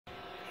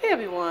Hi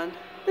everyone,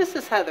 this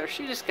is Heather.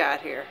 She just got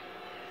here.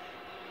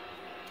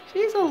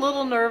 She's a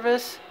little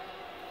nervous,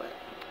 but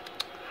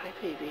hi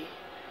baby.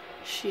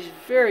 She's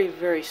very,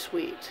 very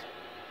sweet.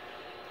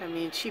 I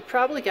mean, she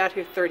probably got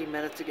here 30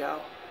 minutes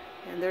ago.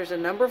 And there's a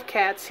number of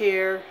cats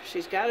here.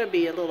 She's got to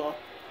be a little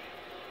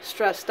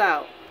stressed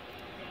out.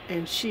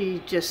 And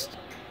she just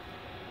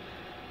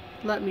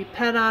let me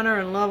pet on her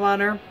and love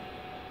on her.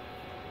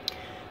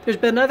 There's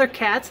been other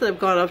cats that have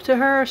gone up to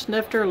her,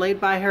 sniffed her,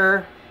 laid by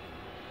her.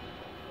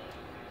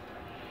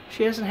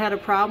 She hasn't had a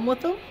problem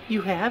with them.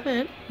 You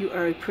haven't. You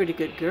are a pretty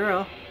good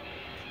girl.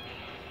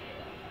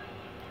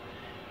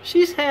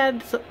 She's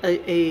had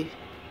a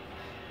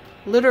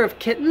litter of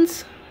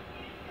kittens.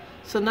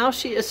 So now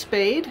she is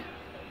spayed.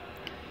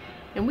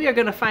 And we are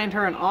going to find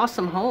her an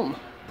awesome home.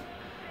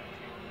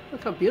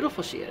 Look how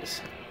beautiful she is.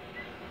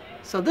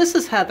 So this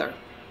is Heather.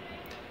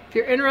 If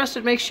you're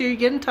interested, make sure you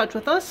get in touch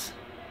with us.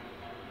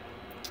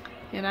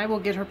 And I will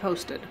get her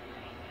posted.